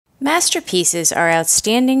Masterpieces are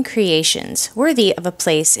outstanding creations worthy of a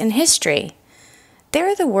place in history.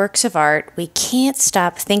 They're the works of art we can't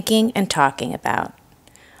stop thinking and talking about.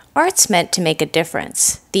 Art's meant to make a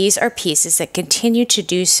difference. These are pieces that continue to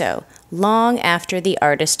do so long after the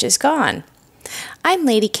artist is gone. I'm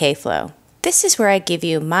Ladykflo. This is where I give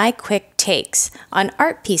you my quick takes on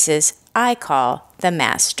art pieces I call the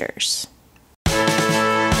masters.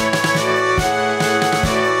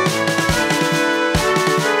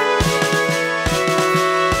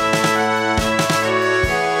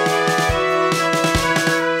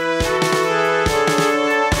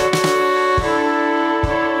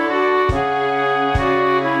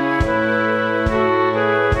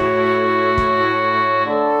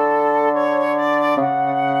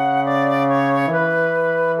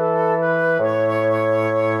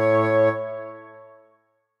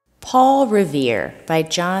 Paul Revere by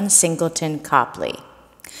John Singleton Copley.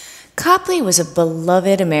 Copley was a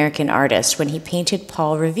beloved American artist when he painted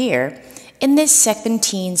Paul Revere in this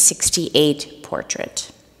 1768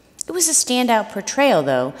 portrait. It was a standout portrayal,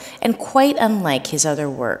 though, and quite unlike his other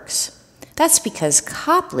works. That's because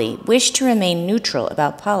Copley wished to remain neutral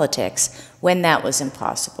about politics when that was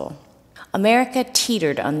impossible. America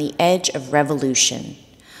teetered on the edge of revolution.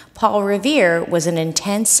 Paul Revere was an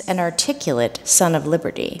intense and articulate son of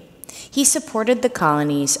liberty. He supported the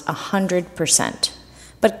colonies 100%.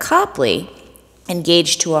 But Copley,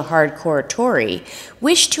 engaged to a hardcore Tory,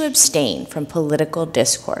 wished to abstain from political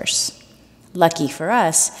discourse. Lucky for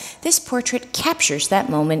us, this portrait captures that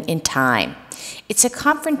moment in time. It's a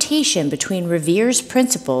confrontation between Revere's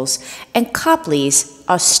principles and Copley's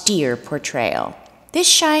austere portrayal. This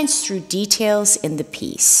shines through details in the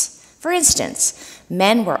piece. For instance,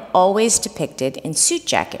 men were always depicted in suit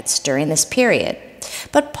jackets during this period.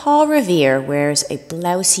 But Paul Revere wears a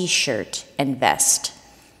blousy shirt and vest.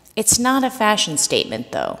 It's not a fashion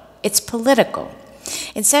statement, though. It's political.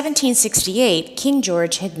 In 1768, King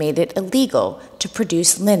George had made it illegal to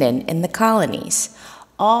produce linen in the colonies.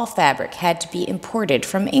 All fabric had to be imported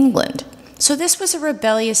from England. So this was a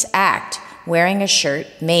rebellious act, wearing a shirt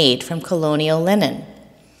made from colonial linen.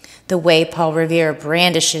 The way Paul Revere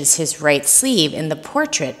brandishes his right sleeve in the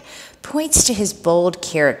portrait points to his bold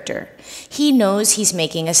character. He knows he's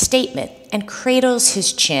making a statement and cradles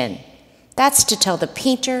his chin. That's to tell the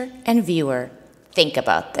painter and viewer, think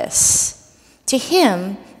about this. To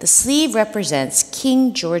him, the sleeve represents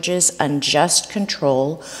King George's unjust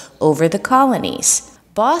control over the colonies.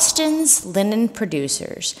 Boston's linen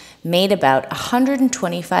producers made about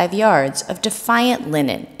 125 yards of defiant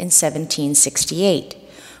linen in 1768.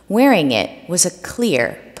 Wearing it was a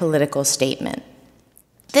clear political statement.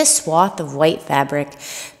 This swath of white fabric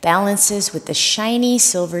balances with the shiny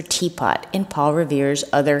silver teapot in Paul Revere's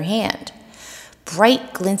other hand.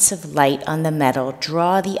 Bright glints of light on the metal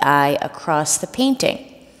draw the eye across the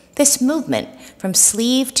painting. This movement from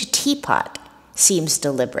sleeve to teapot seems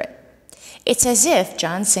deliberate. It's as if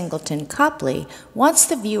John Singleton Copley wants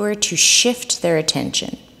the viewer to shift their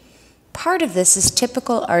attention. Part of this is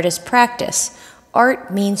typical artist practice. Art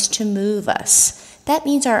means to move us. That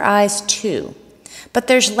means our eyes too. But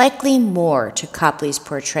there's likely more to Copley's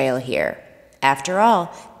portrayal here. After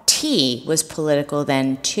all, tea was political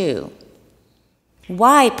then too.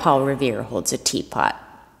 Why Paul Revere holds a teapot?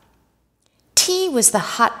 Tea was the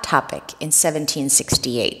hot topic in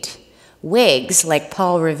 1768. Whigs, like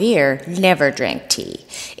Paul Revere, never drank tea.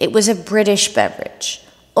 It was a British beverage.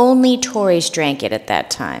 Only Tories drank it at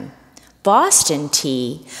that time. Boston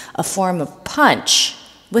tea, a form of punch,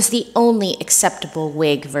 was the only acceptable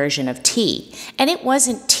Whig version of tea, and it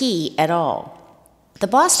wasn't tea at all. The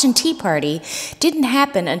Boston Tea Party didn't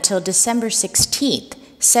happen until December 16th,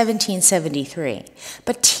 1773,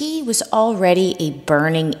 but tea was already a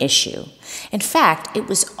burning issue. In fact, it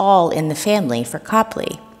was all in the family for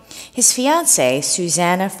Copley. His fiancée,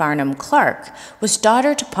 Susanna Farnham Clark, was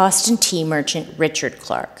daughter to Boston tea merchant Richard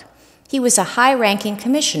Clark. He was a high-ranking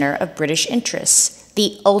commissioner of British interests,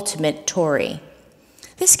 the ultimate Tory.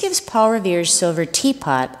 This gives Paul Revere's silver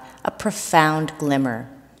teapot a profound glimmer.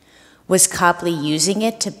 Was Copley using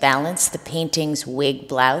it to balance the painting's Whig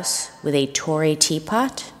blouse with a Tory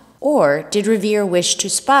teapot? Or did Revere wish to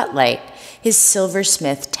spotlight his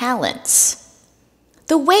silversmith talents?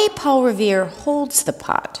 The way Paul Revere holds the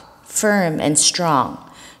pot, firm and strong,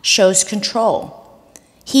 shows control.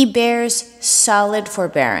 He bears solid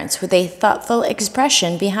forbearance with a thoughtful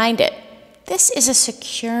expression behind it. This is a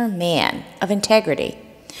secure man of integrity.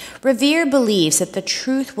 Revere believes that the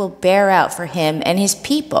truth will bear out for him and his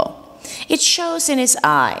people. It shows in his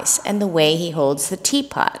eyes and the way he holds the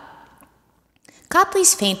teapot.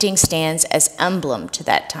 Copley's painting stands as emblem to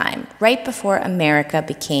that time, right before America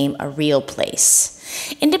became a real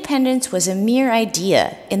place. Independence was a mere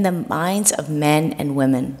idea in the minds of men and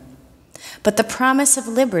women. But the promise of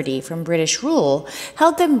liberty from British rule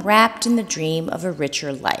held them wrapped in the dream of a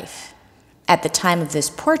richer life. At the time of this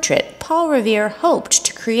portrait, Paul Revere hoped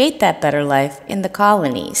to create that better life in the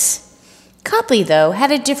colonies. Copley, though,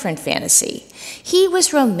 had a different fantasy. He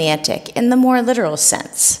was romantic in the more literal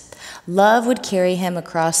sense. Love would carry him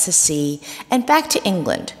across the sea and back to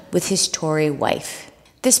England with his Tory wife.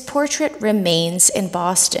 This portrait remains in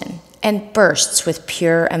Boston and bursts with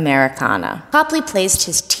pure Americana. Copley placed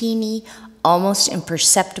his teeny, almost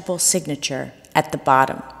imperceptible signature at the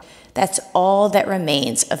bottom. That's all that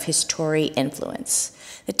remains of his Tory influence.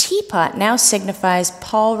 The teapot now signifies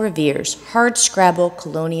Paul Revere's hardscrabble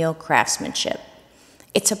colonial craftsmanship.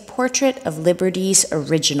 It's a portrait of liberty's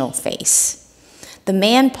original face. The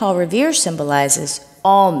man Paul Revere symbolizes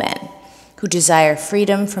all men who desire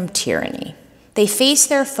freedom from tyranny. They face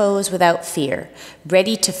their foes without fear,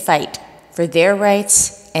 ready to fight for their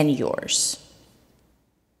rights and yours.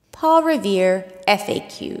 Paul Revere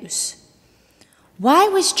FAQs. Why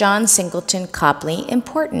was John Singleton Copley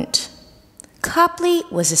important? Copley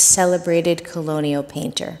was a celebrated colonial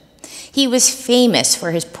painter. He was famous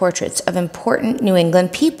for his portraits of important New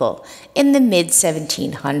England people in the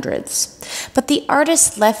mid-1700s. But the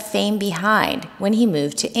artist left fame behind when he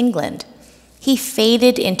moved to England. He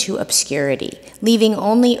faded into obscurity, leaving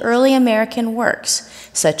only early American works,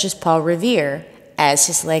 such as Paul Revere, as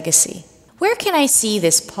his legacy. Where can I see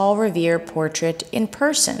this Paul Revere portrait in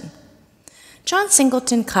person? John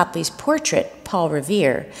Singleton Copley's portrait, Paul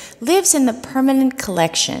Revere, lives in the permanent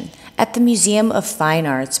collection at the Museum of Fine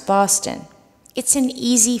Arts, Boston. It's an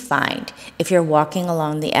easy find if you're walking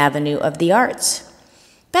along the Avenue of the Arts.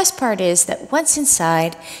 Best part is that once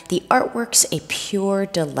inside, the artwork's a pure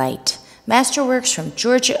delight. Masterworks from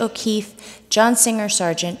Georgia O'Keeffe, John Singer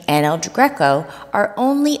Sargent, and El Greco are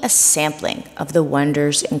only a sampling of the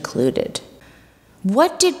wonders included.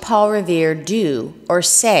 What did Paul Revere do or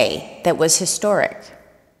say that was historic?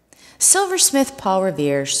 Silversmith Paul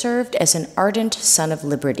Revere served as an ardent son of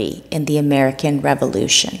liberty in the American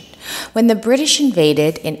Revolution. When the British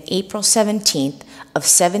invaded in April 17th of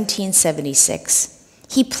 1776,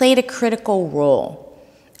 he played a critical role.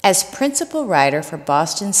 As principal writer for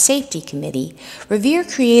Boston's Safety Committee, Revere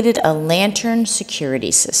created a lantern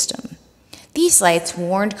security system. These lights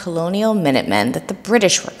warned colonial Minutemen that the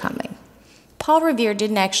British were coming. Paul Revere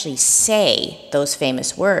didn't actually say those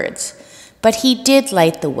famous words, but he did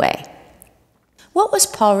light the way. What was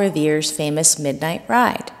Paul Revere's famous midnight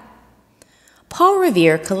ride? Paul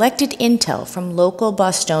Revere collected intel from local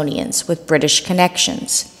Bostonians with British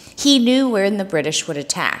connections. He knew when the British would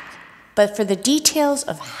attack, but for the details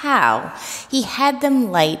of how, he had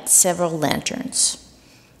them light several lanterns.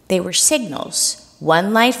 They were signals,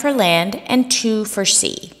 1 light for land and 2 for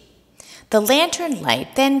sea. The lantern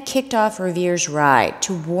light then kicked off Revere's ride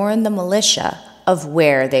to warn the militia of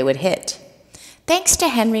where they would hit. Thanks to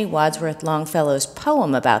Henry Wadsworth Longfellow's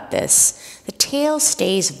poem about this, the tale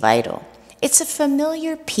stays vital. It's a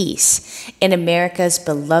familiar piece in America's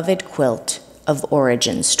beloved quilt of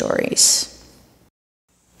origin stories.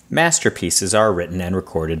 Masterpieces are written and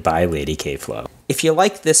recorded by Ladykflo. If you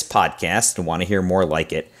like this podcast and want to hear more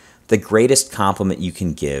like it, the greatest compliment you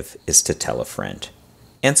can give is to tell a friend.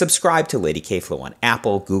 And subscribe to Ladykflo on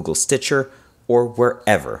Apple, Google, Stitcher, or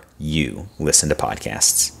wherever you listen to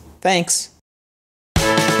podcasts. Thanks.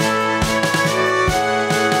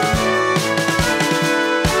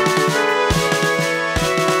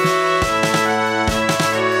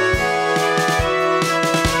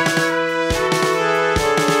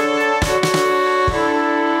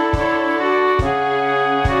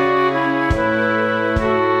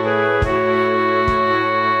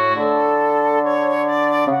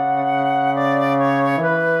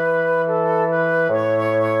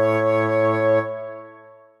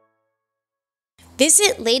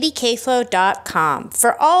 Visit ladykflo.com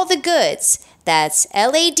for all the goods. That's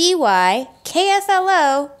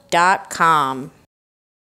LADYKFLO.com.